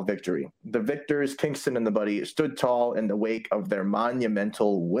pinfall victory. The victors, Kingston and the Buddy, stood tall in the wake of their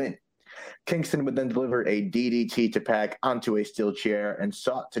monumental win. Kingston would then deliver a DDT to Pac onto a steel chair and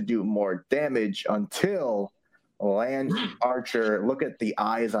sought to do more damage until Lance Archer, look at the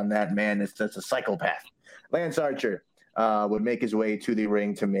eyes on that man, it's a psychopath. Lance Archer would make his way to the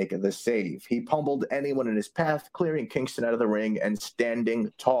ring to make the save. He pummeled anyone in his path, clearing Kingston out of the ring and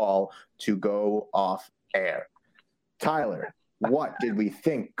standing tall to go off air. Tyler, what did we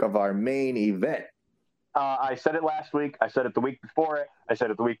think of our main event? I said it last week. I said it the week before it. I said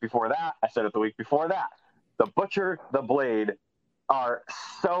it the week before that. I said it the week before that. The Butcher, the Blade are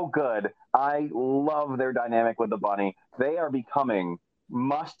so good. I love their dynamic with the Bunny. They are becoming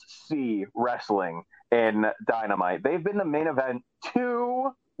must-see wrestling in Dynamite. They've been the main event 2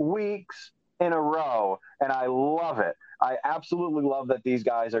 weeks in a row, and I love it. I absolutely love that these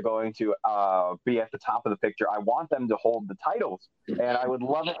guys are going to be at the top of the picture. I want them to hold the titles, and I would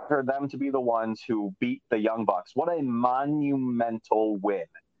love it for them to be the ones who beat the Young Bucks. What a monumental win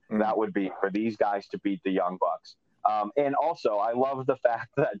that would be for these guys to beat the Young Bucks. And also, I love the fact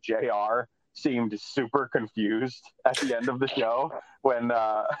that JR seemed super confused at the end of the show when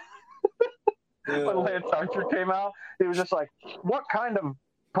Lance Archer came out. He was just like, what kind of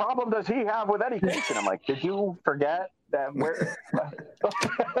problem does he have with Eddie Kingston? I'm like, did you forget that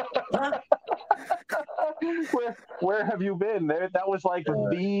where have you been? That was like the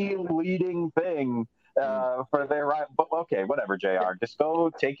leading thing for their right. But okay, whatever, JR. Just go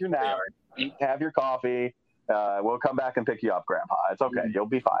take your nap, have your coffee. We'll come back and pick you up, Grandpa. It's okay. You'll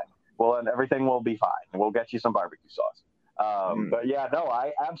be fine. Well, and everything will be fine. We'll get you some barbecue sauce. But yeah, no,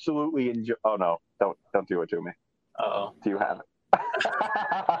 I absolutely enjoy. Oh no, don't do it to me. Do you have it?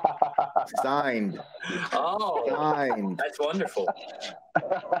 Signed. Oh, signed. That's wonderful.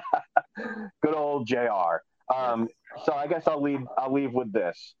 Good old JR. So I guess I'll leave with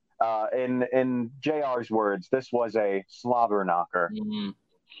this. In JR's words, this was a slobber knocker.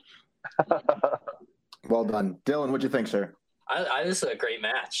 Well done. Dylan, what'd you think, sir? This is a great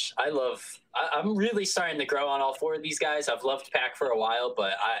match. I'm really starting to grow on all 4 of these guys. I've loved Pac for a while,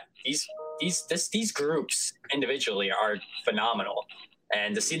 but these groups individually are phenomenal.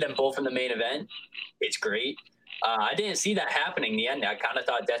 And to see them both in the main event, it's great. I didn't see that happening in the end. I kind of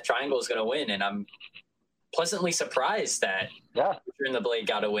thought Death Triangle was going to win, and I'm pleasantly surprised that Butcher and the Blade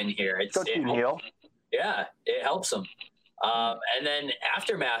got a win here. It helps them. And then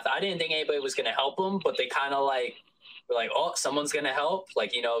Aftermath, I didn't think anybody was going to help them, but they kind of were like, oh, someone's going to help,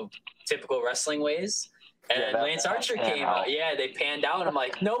 typical wrestling ways. And Lance Archer came out. Yeah, they panned out. I'm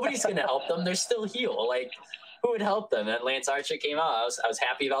like, nobody's going to help them. They're still heel. Like, who would help them? And Lance Archer came out. I was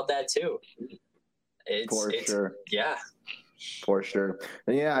happy about that too. For sure. Yeah. For sure.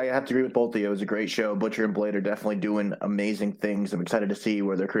 And yeah, I have to agree with both of you. It was a great show. Butcher and Blade are definitely doing amazing things. I'm excited to see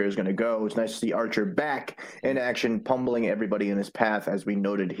where their career is going to go. It's nice to see Archer back in action, pummeling everybody in his path, as we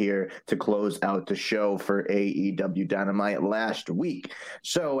noted here to close out the show for AEW Dynamite last week.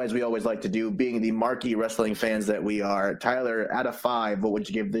 So, as we always like to do, being the marquee wrestling fans that we are, Tyler, out of 5, what would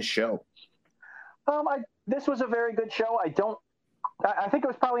you give this show? This was a very good show. I think it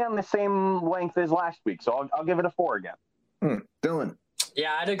was probably on the same length as last week, so I'll give it a 4 again. Dylan.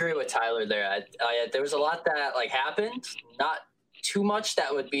 Yeah, I'd agree with Tyler there. There was a lot that happened, not too much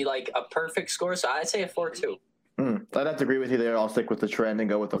that would be a perfect score, so I'd say a 4-2. I'd have to agree with you there. I'll stick with the trend and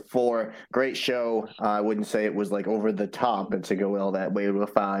go with a 4. Great show. I wouldn't say it was over the top and to go all that way with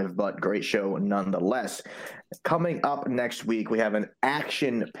a 5, but great show nonetheless. Coming up next week, we have an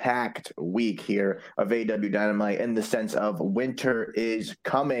action-packed week here of AEW Dynamite in the sense of winter is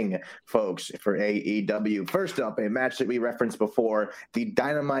coming, folks, for AEW. First up, a match that we referenced before, the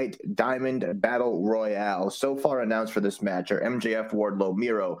Dynamite Diamond Battle Royale. So far announced for this match are MJF, Wardlow,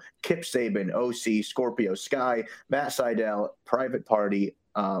 Miro, Kip Sabian, OC, Scorpio Sky, Matt Sydal, Private Party,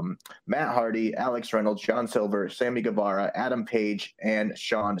 Matt Hardy, Alex Reynolds, John Silver, Sammy Guevara, Adam Page, and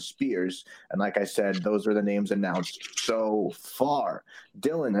Shawn Spears. And like I said, those are the names announced so far.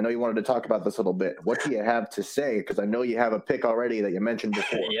 Dylan, I know you wanted to talk about this a little bit. What do you have to say? Because I know you have a pick already that you mentioned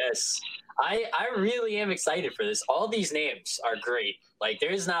before. Yes. I really am excited for this. All these names are great.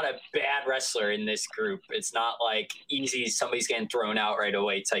 There's not a bad wrestler in this group. It's not easy, somebody's getting thrown out right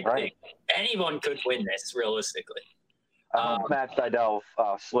away type thing. Anyone could win this, realistically. Matt Sydal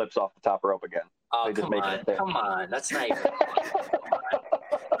slips off the top rope again. Oh, come on. That's not even.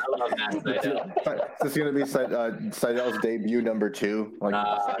 love Matt Sydal. This is going to be Sydal's debut number 2.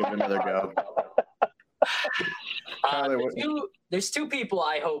 Give another go. There's two people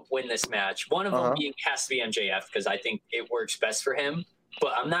I hope win this match. One of them has to be MJF because I think it works best for him.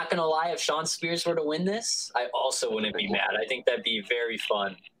 But I'm not going to lie, if Shawn Spears were to win this, I also wouldn't be mad. I think that'd be very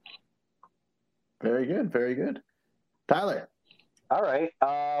fun. Very good. Very good. Tyler. All right.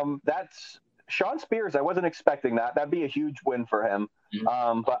 That's Shawn Spears. I wasn't expecting that. That'd be a huge win for him.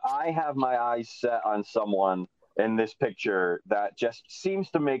 But I have my eyes set on someone in this picture that just seems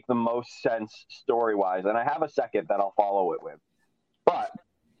to make the most sense story-wise. And I have a second that I'll follow it with. But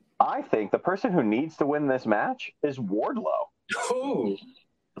I think the person who needs to win this match is Wardlow. Ooh.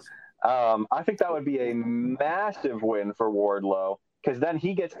 I think that would be a massive win for Wardlow because then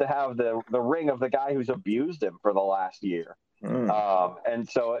he gets to have the ring of the guy who's abused him for the last year. And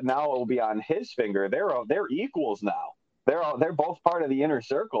so now it will be on his finger. They're equals now. They're both part of the inner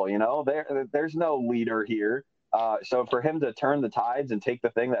circle. You know, there's no leader here. So for him to turn the tides and take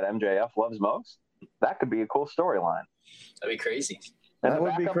the thing that MJF loves most, that could be a cool storyline. That'd be crazy. And the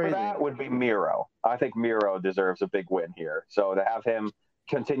backup for that would be Miro. I think Miro deserves a big win here. So to have him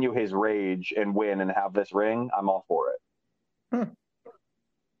continue his rage and win and have this ring, I'm all for it.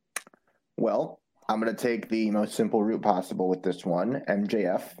 Well, I'm going to take the most simple route possible with this one.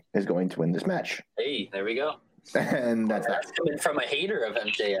 MJF is going to win this match. Hey, there we go. And that's coming from a hater of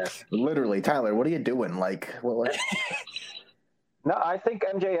MJF. Literally. Tyler, what are you doing? What? No, I think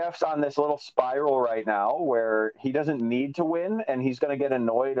MJF's on this little spiral right now where he doesn't need to win, and he's going to get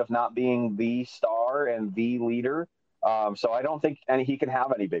annoyed of not being the star and the leader. So I don't think he can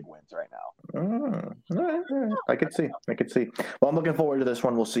have any big wins right now. All right. I could see. Well, I'm looking forward to this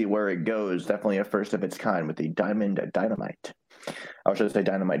one. We'll see where it goes. Definitely a first of its kind with the Diamond Dynamite. I should say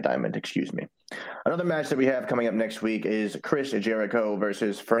Dynamite Diamond, excuse me. Another match that we have coming up next week is Chris Jericho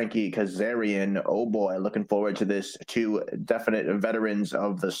versus Frankie Kazarian. Oh boy, looking forward to this. Two definite veterans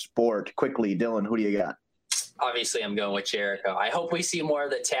of the sport. Quickly, Dylan, who do you got? Obviously, I'm going with Jericho. I hope we see more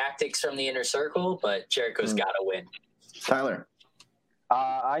of the tactics from the Inner Circle, but Jericho's got to win. Tyler?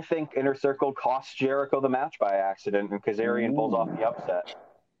 I think Inner Circle costs Jericho the match by accident, and Kazarian pulls off the upset.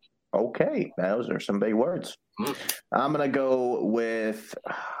 Okay, those are some big words. I'm gonna go with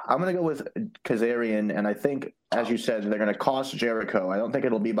Kazarian, and I think, as you said, they're gonna cost Jericho. I don't think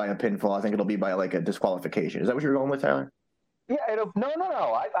it'll be by a pinfall. I think it'll be by like a disqualification. Is that what you're going with, Tyler? Yeah,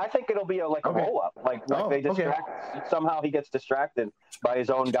 no. I think it'll be a roll up. Like they distract. Somehow he gets distracted by his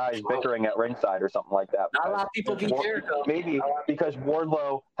own guys bickering at ringside or something like that. Not a lot of people beat Jericho. Maybe because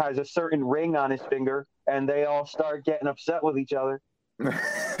Wardlow has a certain ring on his finger, and they all start getting upset with each other.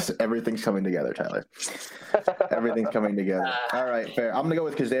 Everything's coming together, Tyler. Everything's coming together. All right, fair. I'm gonna go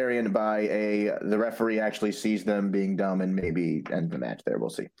with Kazarian by the referee actually sees them being dumb and maybe end the match there.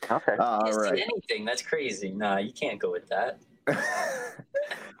 We'll see. Okay. All right. Anything? That's crazy. Nah, you can't go with that.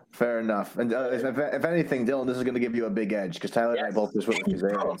 Fair enough. And if anything, Dylan, this is going to give you a big edge because Tyler and I both just went with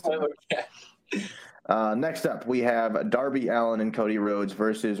Kazarian. Next up, we have Darby Allin and Cody Rhodes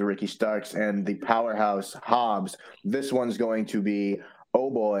versus Ricky Starks and the powerhouse Hobbs. This one's going to be, oh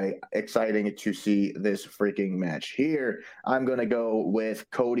boy, exciting to see this freaking match here. I'm going to go with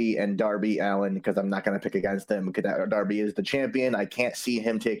Cody and Darby Allin because I'm not going to pick against them because Darby is the champion. I can't see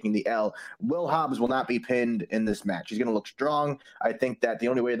him taking the L. Will Hobbs will not be pinned in this match. He's going to look strong. I think that the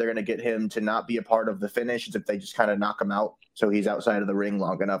only way they're going to get him to not be a part of the finish is if they just kind of knock him out so he's outside of the ring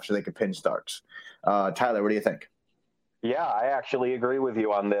long enough so they could pin Starks. Tyler, what do you think? Yeah, I actually agree with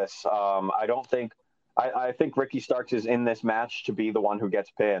you on this. I think Ricky Starks is in this match to be the one who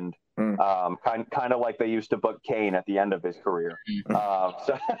gets pinned, kind of like they used to book Kane at the end of his career.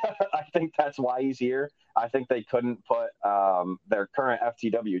 So I think that's why he's here. I think they couldn't put their current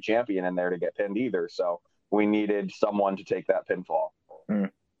FTW champion in there to get pinned either. So we needed someone to take that pinfall.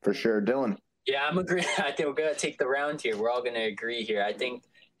 For sure. Dylan? Yeah, I'm agreeing. I think we're going to take the round here. We're all going to agree here. I think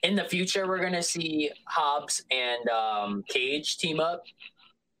in the future, we're going to see Hobbs and Cage team up.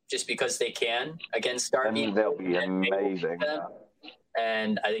 Just because they can against Darby. And they'll be amazing.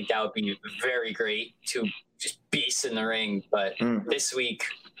 And I think that would be very great to just beast in the ring. But this week,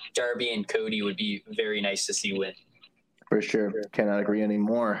 Darby and Cody would be very nice to see win. For sure. Cannot agree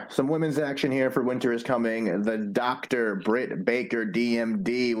anymore. Some women's action here for Winter is Coming. The Dr. Britt Baker,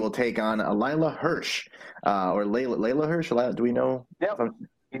 DMD, will take on Layla Hirsch. Or Layla Hirsch? Do we know? Yep,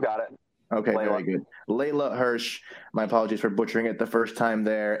 you got it. Okay, Layla. Very good. Layla Hirsch, my apologies for butchering it the first time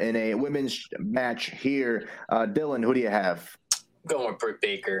there, in a women's match here. Dylan, who do you have? I'm going with Britt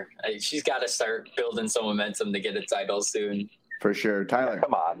Baker. She's got to start building some momentum to get a title soon. For sure. Tyler. Yeah,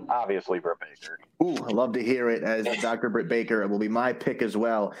 come on. Obviously, Britt Baker. Ooh, I love to hear it, as Dr. Britt Baker will be my pick as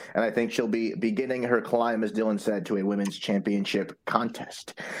well. And I think she'll be beginning her climb, as Dylan said, to a women's championship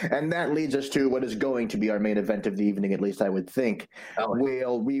contest. And that leads us to what is going to be our main event of the evening, at least I would think.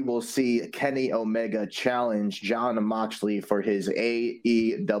 We will see Kenny Omega challenge Jon Moxley for his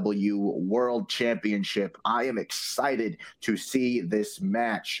AEW World Championship. I am excited to see this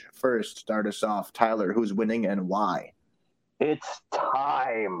match. First, start us off. Tyler, who's winning and why? It's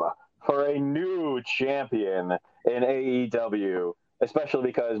time for a new champion in AEW, especially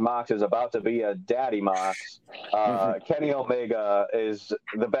because Mox is about to be a daddy Mox. Kenny Omega is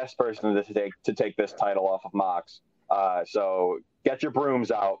the best person to take this title off of Mox. So get your brooms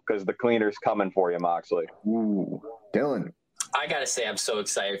out, because the cleaner's coming for you, Moxley. Ooh, Dylan. I gotta say, I'm so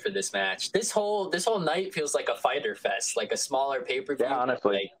excited for this match. This whole night feels like a Fighter Fest, like a smaller pay-per-view. Yeah,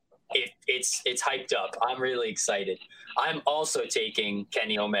 honestly. It's hyped up. I'm really excited. I'm also taking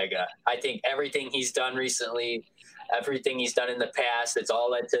Kenny Omega. I think everything he's done recently, everything he's done in the past, it's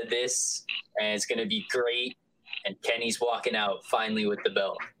all led to this, and it's going to be great. And Kenny's walking out finally with the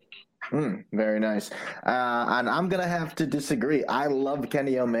belt. Very nice. And I'm going to have to disagree. I love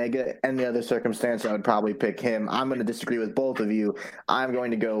Kenny Omega. Any other circumstance, I would probably pick him. I'm going to disagree with both of you. I'm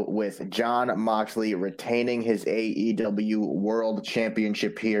going to go with Jon Moxley retaining his AEW World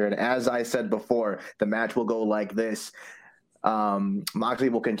Championship here. And as I said before, the match will go like this. Moxley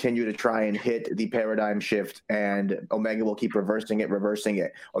will continue to try and hit the paradigm shift, and Omega will keep reversing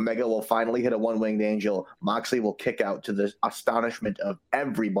it. Omega will finally hit a one-winged angel. Moxley will kick out to the astonishment of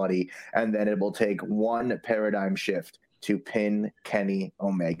everybody, and then it will take one paradigm shift to pin Kenny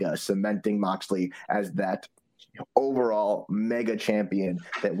Omega, cementing Moxley as that overall mega champion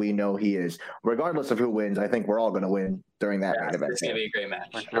that we know he is. Regardless of who wins, I think we're all going to win during that main event. It's going to be a great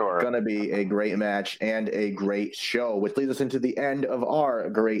match. For sure. Going to be a great match and a great show, which leads us into the end of our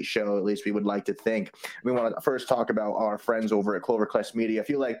great show, at least we would like to think. We want to first talk about our friends over at Clovercrest Media. If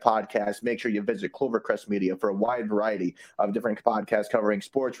you like podcasts, make sure you visit Clovercrest Media for a wide variety of different podcasts covering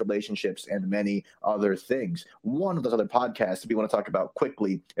sports, relationships, and many other things. One of those other podcasts that we want to talk about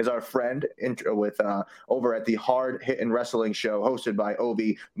quickly is our friend over at the Hard Hittin' Wrestling Show, hosted by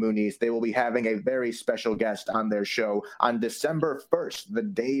Ovi Muniz. They will be having a very special guest on their show on December 1st, the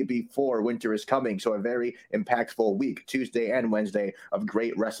day before winter is coming. So a very impactful week, Tuesday and Wednesday, of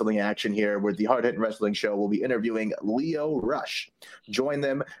great wrestling action here, where the Hard Hittin' Wrestling Show will be interviewing Lio Rush. Join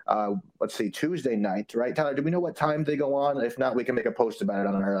them, Tuesday night, right? Tyler, do we know what time they go on? If not, we can make a post about it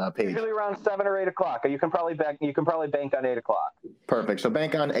on our page. Usually around 7 or 8 o'clock. You can probably bank on 8 o'clock. Perfect. So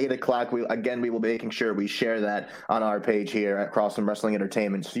bank on 8 o'clock. We will be making sure we share that on our page here at Crossland Wrestling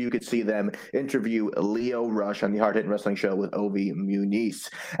Entertainment, so you could see them interview Lio Rush on the Hard Hittin' Wrestling Show with Ovi Muniz.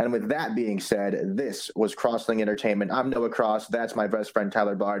 And with that being said, this was Crossling Entertainment. I'm Noah Cross. That's my best friend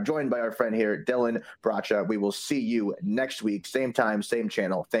Tyler Bard, joined by our friend here, Dylan Bracha. We will see you next week, same time, same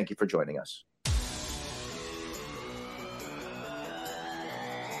channel. Thank you for joining us.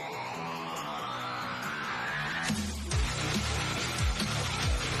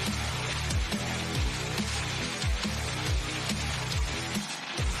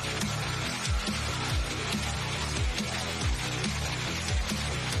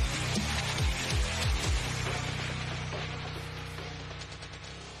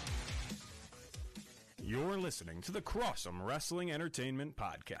 You're listening to the Crossum Wrestling Entertainment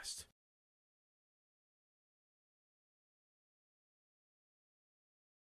Podcast.